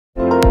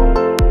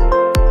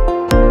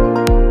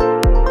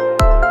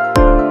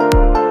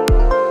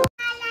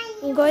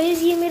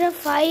Boys ये मेरा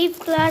 5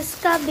 class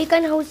का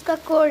बीकन हाउस का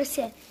कोर्स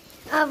है।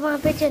 आप वहाँ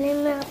पे चलें,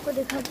 मैं आपको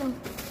दिखाता हूँ।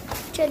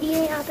 चलिए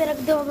यहाँ पे रख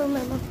दो, अब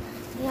मैम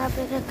यहाँ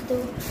पे रख दो।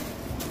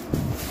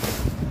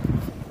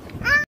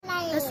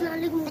 अस्सलाम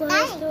वालेकुम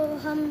बॉयज़। तो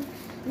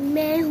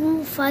मैं हूँ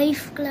 5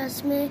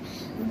 क्लास में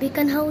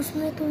बीकन हाउस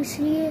में, तो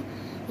इसलिए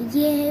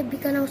ये है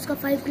बीकन हाउस का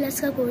 5 क्लास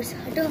का कोर्स।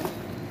 हटो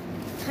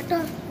हटो।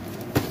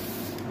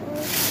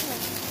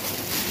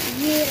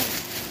 ये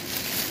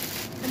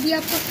अभी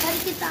आपको हर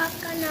किताब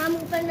का नाम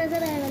ऊपर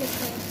नजर आएगा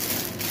लिखा है।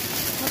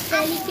 और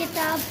पहली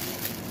किताब,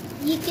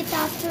 ये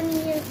किताब तो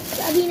नहीं है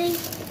अभी, नहीं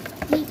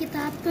ये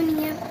किताब तो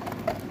नहीं है,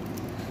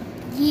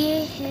 ये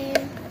है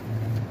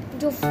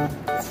जो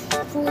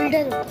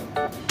फोल्डर होता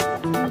है,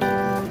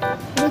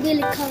 मुझे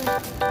लिखा हुआ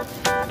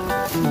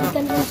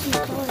बीकन हाउस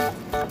लिखा हुआ है।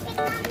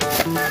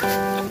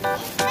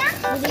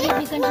 मुझे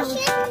बीकन हाउस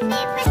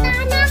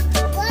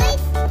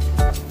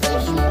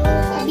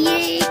अभी ये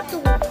एक तो,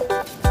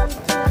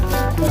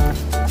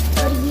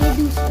 और ये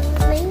दूसरा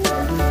नहीं,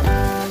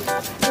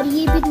 और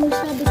ये भी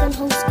दूसरा बीकन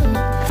हाउस का है।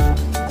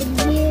 और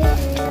ये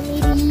है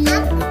मेरी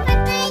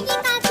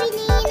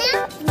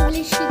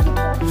इंग्लिश की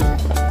किताब,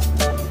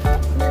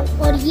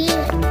 और ये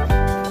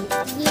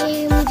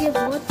मुझे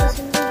बहुत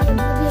पसंद है,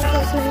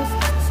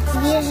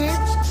 ये है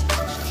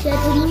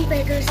कैथरीन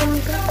पैटरसन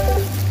का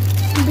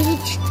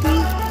ब्रिज टू।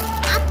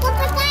 आपको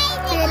पता है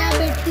तेरा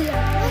बिटिया,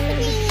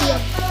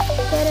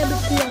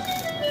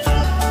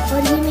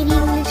 और ये मेरी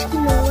इंग्लिश की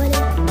नॉवल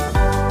है,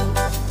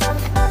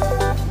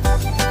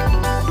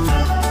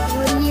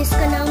 और ये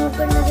इसका नाम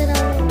ऊपर नजर आ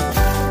रहा है।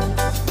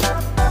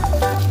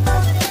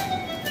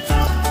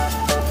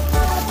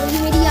 और ये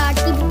मेरी आर्ट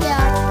की बुक है,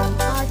 आर्ट।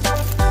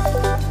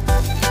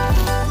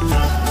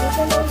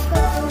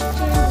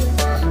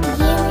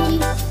 ये मेरी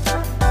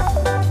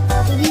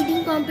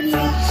रीडिंग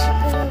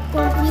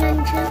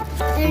कॉम्प्रिहेंशन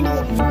एंड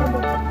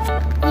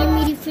ये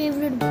मेरी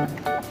फेवरेट बुक,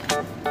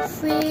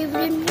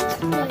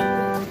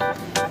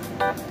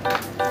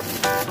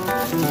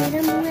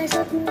 मेरा मुंह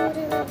ऐसा क्यों हो रहा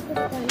है आपको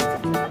पता नहीं।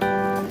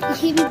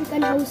 ये भी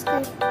बीकन हाउस का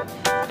है।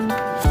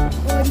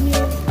 और ये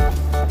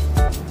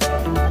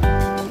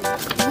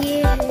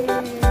है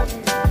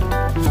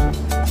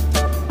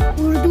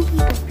उर्दू की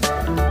कॉपी,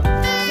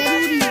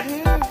 जरूरी है।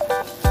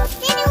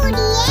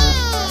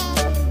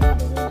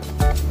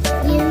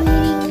 ये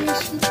मेरी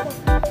इंग्लिश की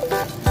कॉपी,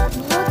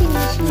 बहुत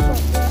इंग्लिश की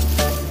कॉपी है।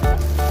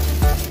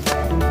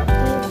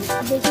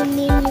 देखिए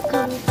नेम लिखा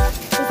हुआ,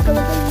 इसका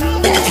मतलब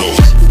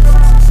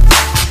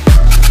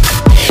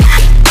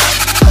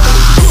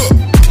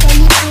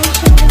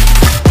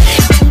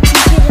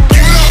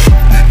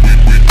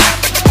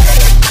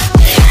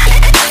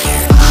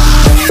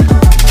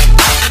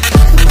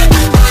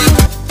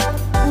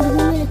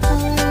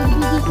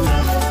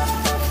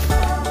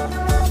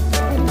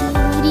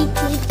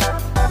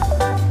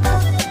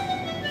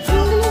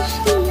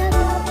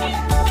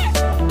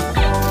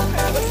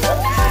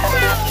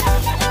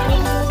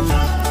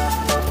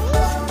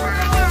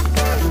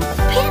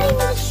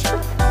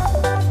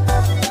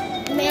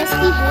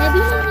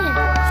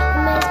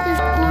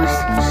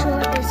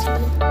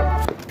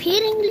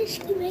फिर इंग्लिश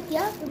की मैं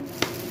क्या करूं।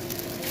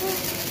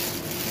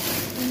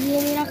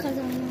 ये मेरा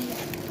खजाना है,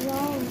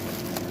 वाओ।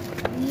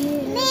 ये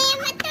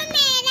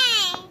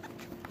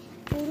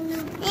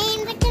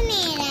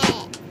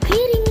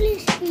फिर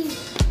इंग्लिश की,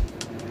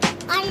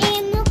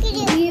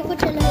 ये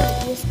कुछ अलग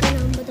है। इसका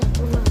नाम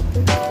बताता हूँ आपको।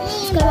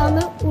 इसका नाम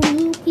है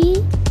उर्दू की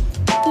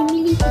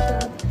इमली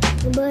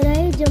किताब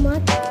बराए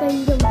जमात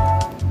पंजम,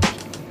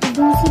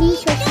 दूसरी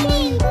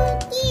शशमानी।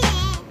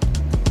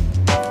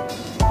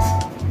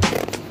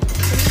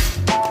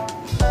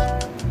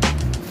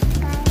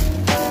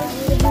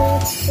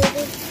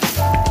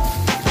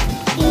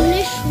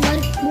 इंग्लिश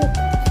वर्कबुक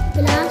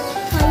क्लास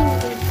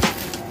 5,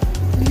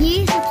 ये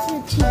सबसे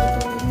अच्छी है।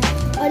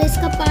 और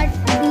इसका पार्ट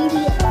बी भी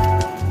है।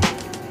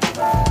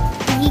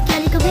 ये क्या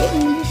लिखा हुआ है?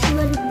 इंग्लिश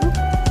वर्कबुक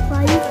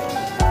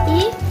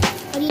 5A,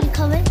 और ये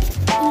लिखा हुआ है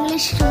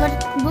इंग्लिश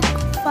वर्कबुक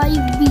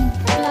 5B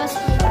क्लास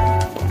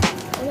 5।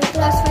 और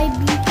क्लास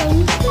 5B का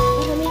ही,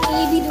 और हमें A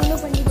भी दोनों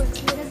पढ़नी पड़ती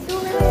है। रख दो,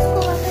 मैं इसको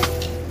वापस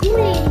क्यों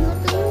ले रही हो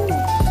तुम?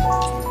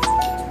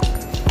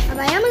 अब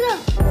आया मजा?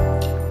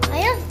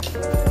 आया?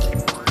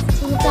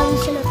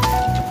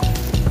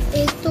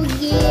 एक तो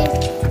ये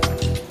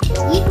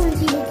कौन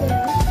सी बुक है?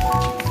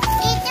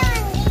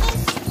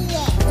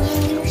 ये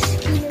इंग्लिश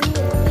की नहीं है,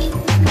 ये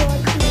कुछ और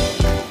की है।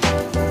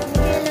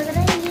 मुझे लग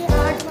रहा है ये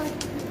आर्ट वाली।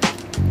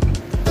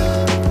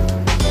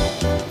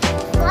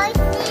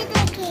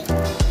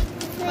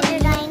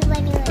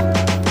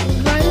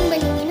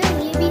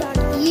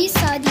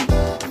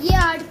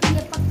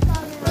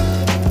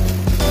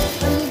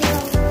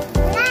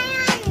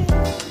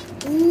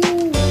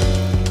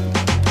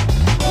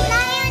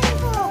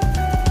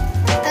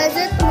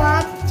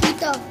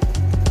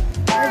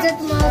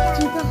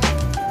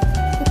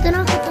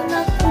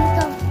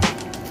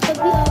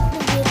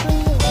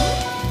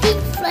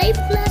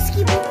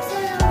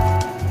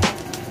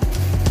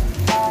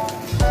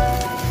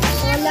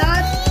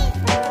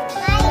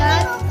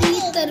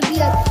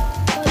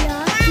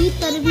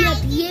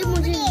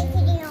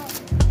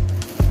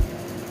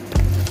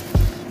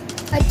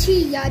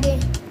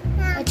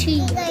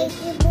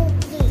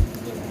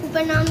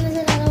 ऊपर नाम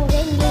नजर आ रहा होगा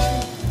इंग्लिश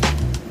में।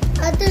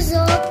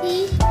 अतज़ा की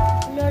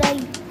लड़ाई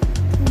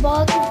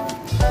बहुत।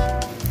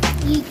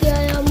 ये क्या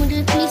है मुझे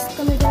प्लीज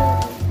कमेंट में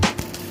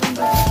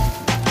बताओ।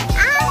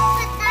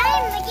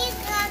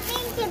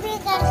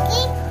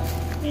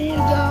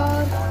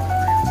 यार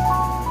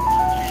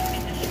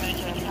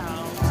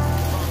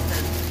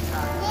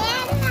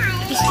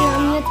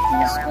इस्लामियत की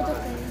इसको तो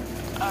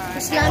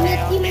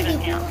इस्लामियत की मैं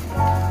देखूँ।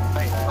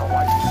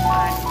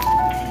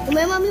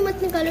 मैं मम्मी मत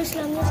निकालो,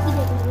 इस्लामियत की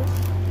देख लो।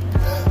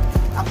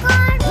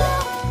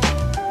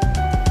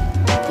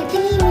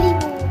 कितनी इमली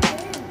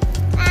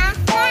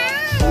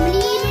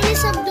इमली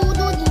सब दो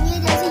दो दी है,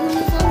 जैसे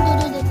यूनिफॉर्म दो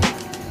दो देते हैं।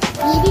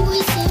 ये भी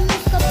वही सेम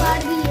उसका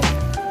पार्ट भी है।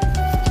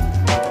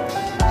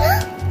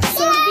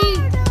 सर्दी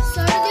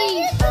सर्दी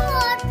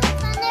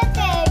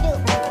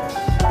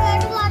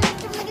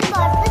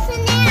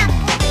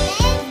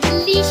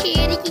दिल्ली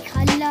शेर की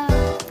खाला।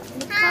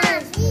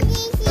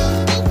 दिल्ली शेर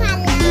की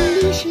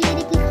खाला।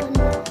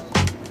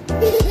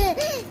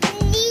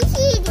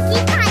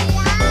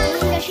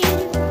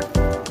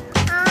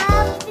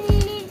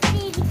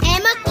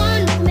 एमक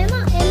कौन? मेमा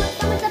एमक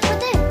का मतलब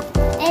पता है?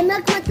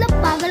 एमक मतलब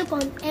पागल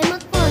कौन?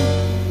 एमक कौन?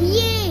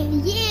 ये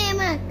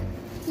एमक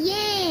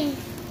ये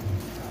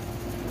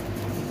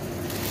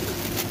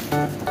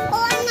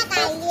कौन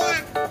निकाल लिया?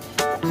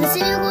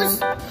 हंसने को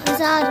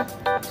हजार,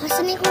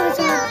 हंसने को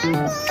हजार,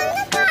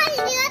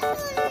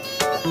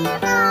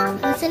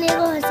 हंसने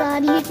को हजार।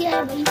 ये क्या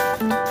है भाई?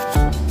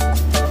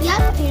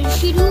 यार फिर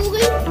शुरू हो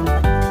गई।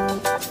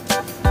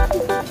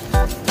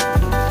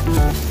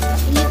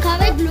 लिखा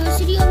हुआ है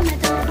ग्लोसरी ऑफ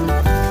मैथमेटिक्स।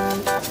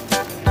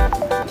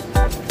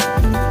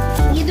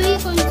 ये तो ये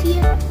कौन सी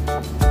है?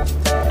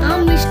 हाँ,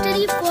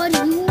 mystery for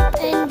you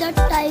and the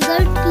tiger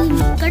team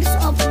cuts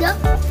of the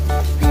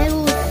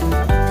हेरोज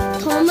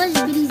Thomas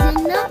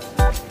ब्रिजेना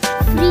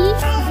free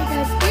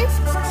without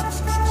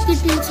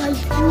किटिल side.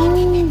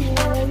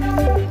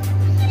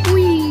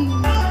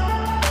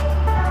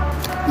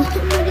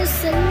 मुझे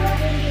सही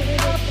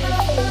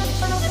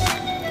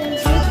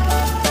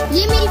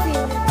ये मेरी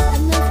फेवरेट।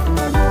 अब मैं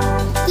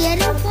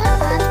caring for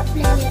our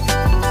planet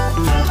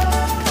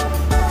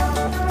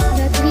the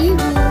three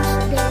blues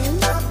dam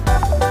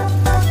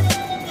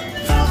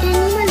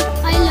animal.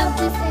 I love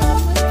this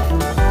animal.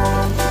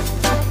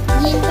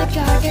 ये इनका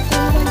चार्ट है,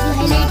 कौन कौन सी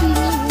हाईलाइट हुई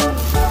नहीं हुई।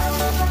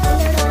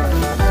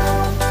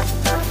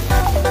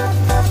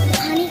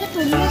 खाने का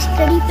थोड़ी ना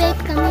स्टडी पैक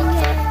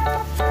कमेंगे।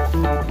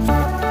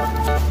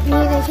 ये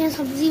देखें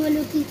सब्जी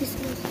वालों की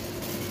किस्मत।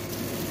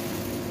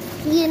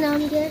 ये नाम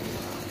क्या है?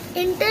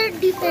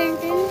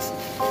 इंटरडिपेंडेंस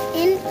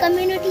इन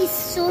कम्युनिटी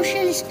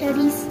सोशल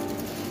स्टडीज।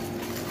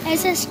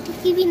 ऐसा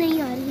स्टिकी भी नहीं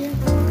आ रही है।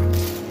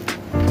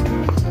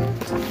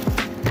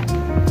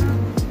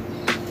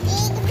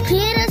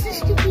 फिर ऐसा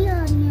स्टिकी आ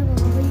रही है।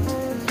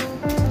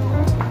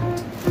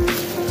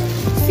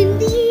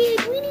 सिंधी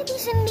एक भी नहीं थी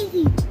सिंधी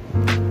की।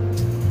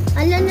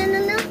 अल्लाह ना ना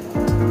ना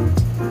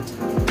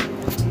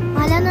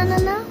अल्लाह ना ना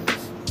ना।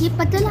 ये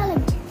पतला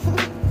लग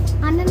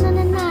आना ना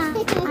ना ना।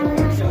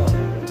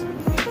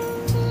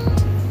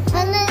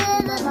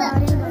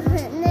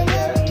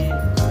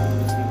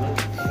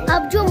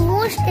 अब जो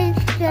मोस्ट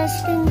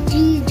इंटरेस्टिंग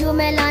चीज जो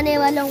मैं लाने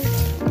वाला हूँ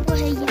वो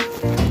है ये,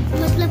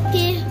 मतलब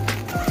कि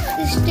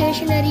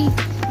स्टेशनरी।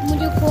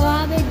 मुझे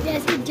ख्वाब है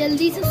जैसे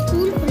जल्दी से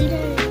स्कूल खुल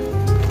जाए।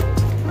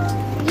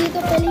 ये तो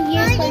पहले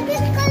ये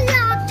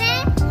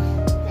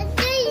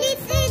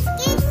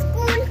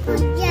स्कूल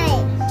खुल जाए।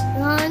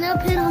 हाँ ना,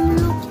 फिर हम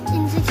लोग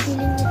इनसे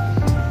खेलेंगे।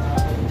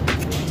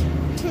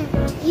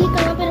 ये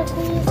कहाँ पे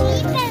रखूँगी?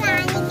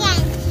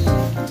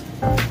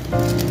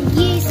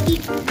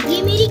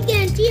 ये मेरी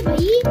कैंची है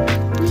भाई,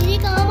 मेरे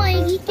काम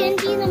आएगी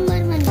कैंची नंबर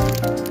 1।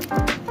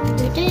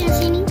 बेटा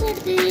ऐसे नहीं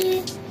करते।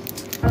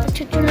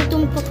 अच्छा चलो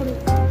तुम पकड़ो।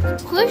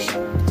 खुश?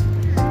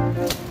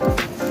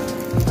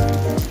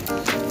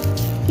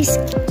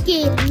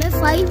 स्केल मैं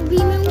 5B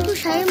में हूँ तो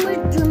शायद मुझे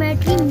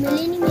ज्योमेट्री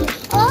मिले नहीं मिले।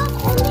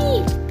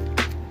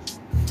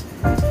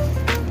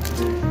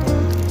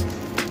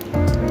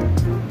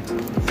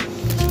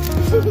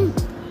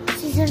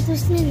 सीजर तो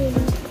इसने ले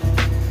लिया।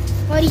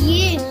 और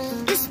ये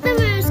इस पे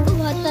मैं इसको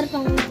बहुत कर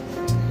पाऊंगा।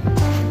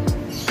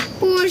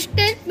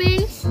 Poster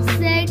pen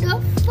set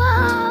of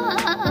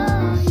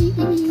 5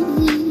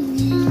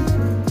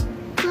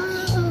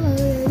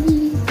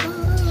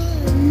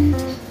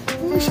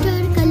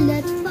 poster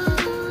colour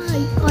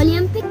 5।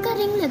 Olympic का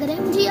रिंग लग रहा है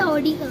मुझे, या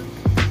ऑडी का।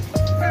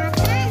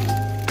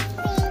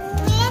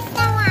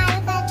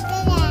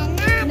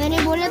 मैंने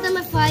बोला था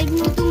मैं 5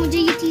 में तो मुझे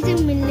ये चीजें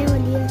मिलने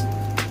वाली है।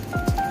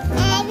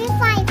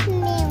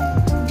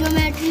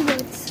 ज्योमेट्री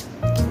बॉक्स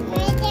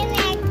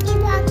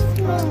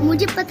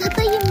मुझे पता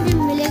था ये मुझे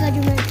मिलेगा।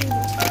 Geometry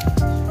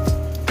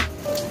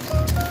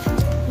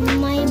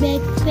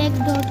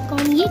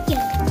mybackpack.com। ये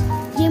क्या?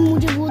 ये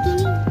मुझे वो तो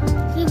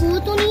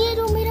नहीं है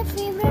जो मेरा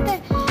फेवरेट है।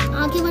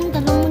 आंखें बंद कर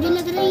रहा हूँ। मुझे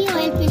लग रहा है ये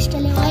ऑयल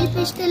पेस्टल है। ऑयल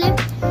पेस्टल है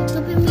तो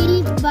फिर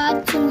मेरी बात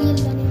सुनिए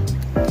अल्लाह ने।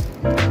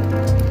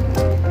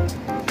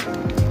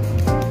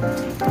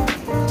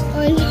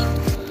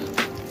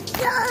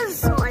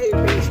 ऑयल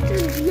पेस्टल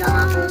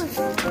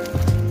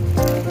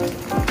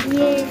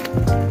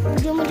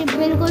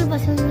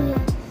पसंद नहीं है,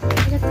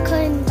 रखा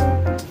है इनको।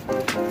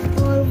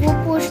 और वो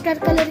पोस्टर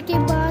कलर के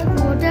बाद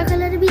वाटर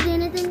कलर भी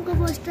देने थे इनको,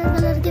 पोस्टर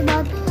कलर के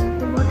बाद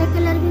तो वाटर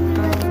कलर भी मिल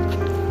गया।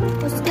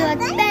 उसके बाद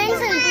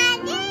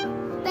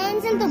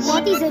पेंसिल तो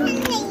बहुत ही जरूरी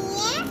है।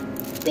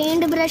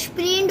 पेंट ब्रश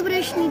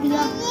नहीं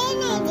दिया।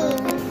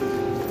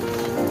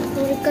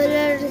 और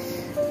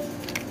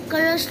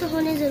कलर्स तो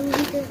होने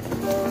जरूरी थे।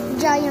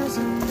 जा यहाँ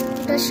से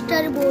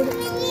डस्टर बोर्ड,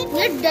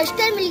 ये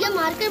डस्टर मिल गया,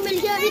 मार्कर मिल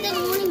गया, अभी तक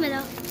वो नहीं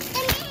मिला।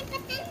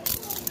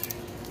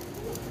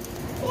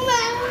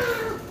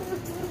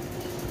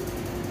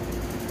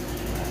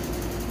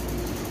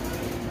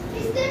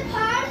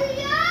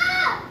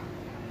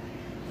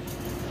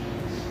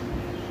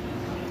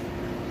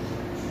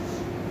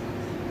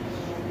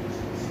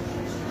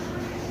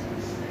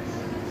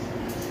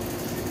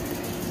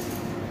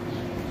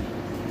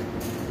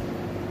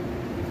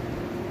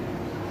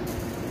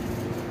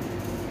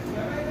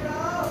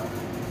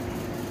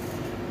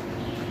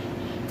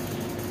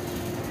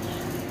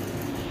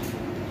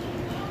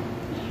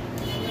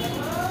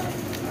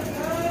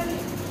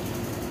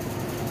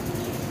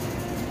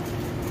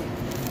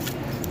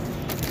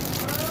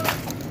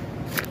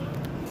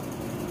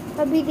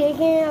 अभी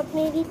देखें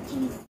अपने की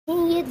चीज़,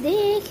 ये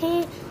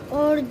देखें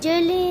और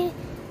जले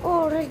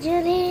और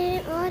जले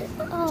और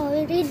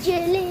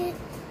जले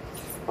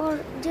और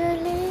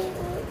जले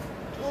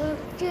और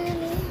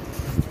जले।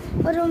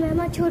 और वो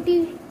मेमा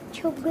छोटी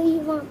छुप गई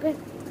वहाँ पे।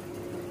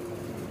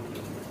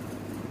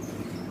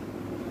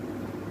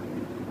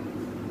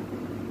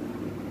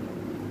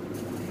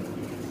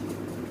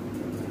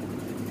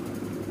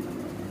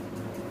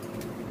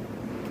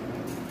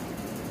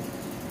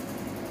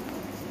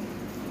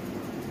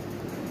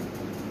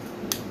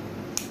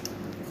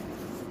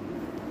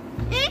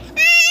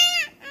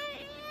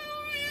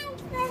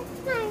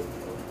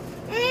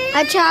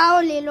 अच्छा आओ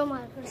ले लो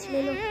मार्कर्स,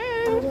 ले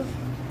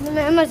लो।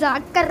 मैं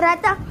मजाक कर रहा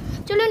था।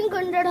 चलो इनको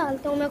अंदर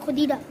डालता हूँ, मैं खुद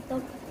ही डालता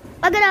हूँ।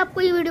 अगर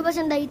आपको ये वीडियो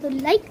पसंद आई तो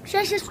लाइक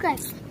शेयर सब्सक्राइब।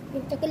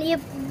 तब तक के लिए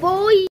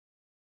बाय।